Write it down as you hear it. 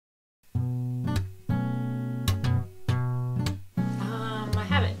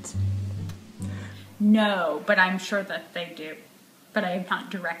No, but I'm sure that they do. But I have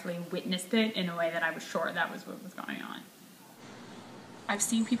not directly witnessed it in a way that I was sure that was what was going on. I've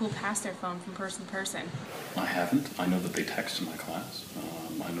seen people pass their phone from person to person. I haven't. I know that they text in my class.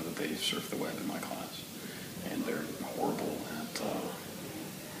 I know that they surf the web in my class. And they're horrible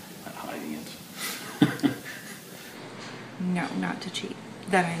at hiding it. No, not to cheat.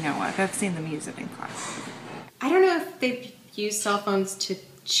 That I know of. I've seen them use it in class. I don't know if they've used cell phones to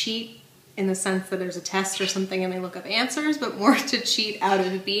cheat in the sense that there's a test or something and they look up answers, but more to cheat out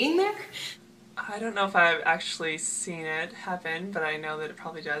of being there. I don't know if I've actually seen it happen, but I know that it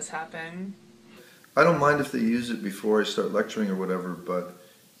probably does happen. I don't mind if they use it before I start lecturing or whatever, but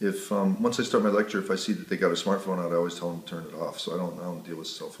if once I start my lecture, if I see that they got a smartphone out, I always tell them to turn it off. So I don't deal with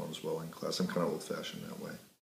cell phones well in class. I'm kind of old-fashioned that way.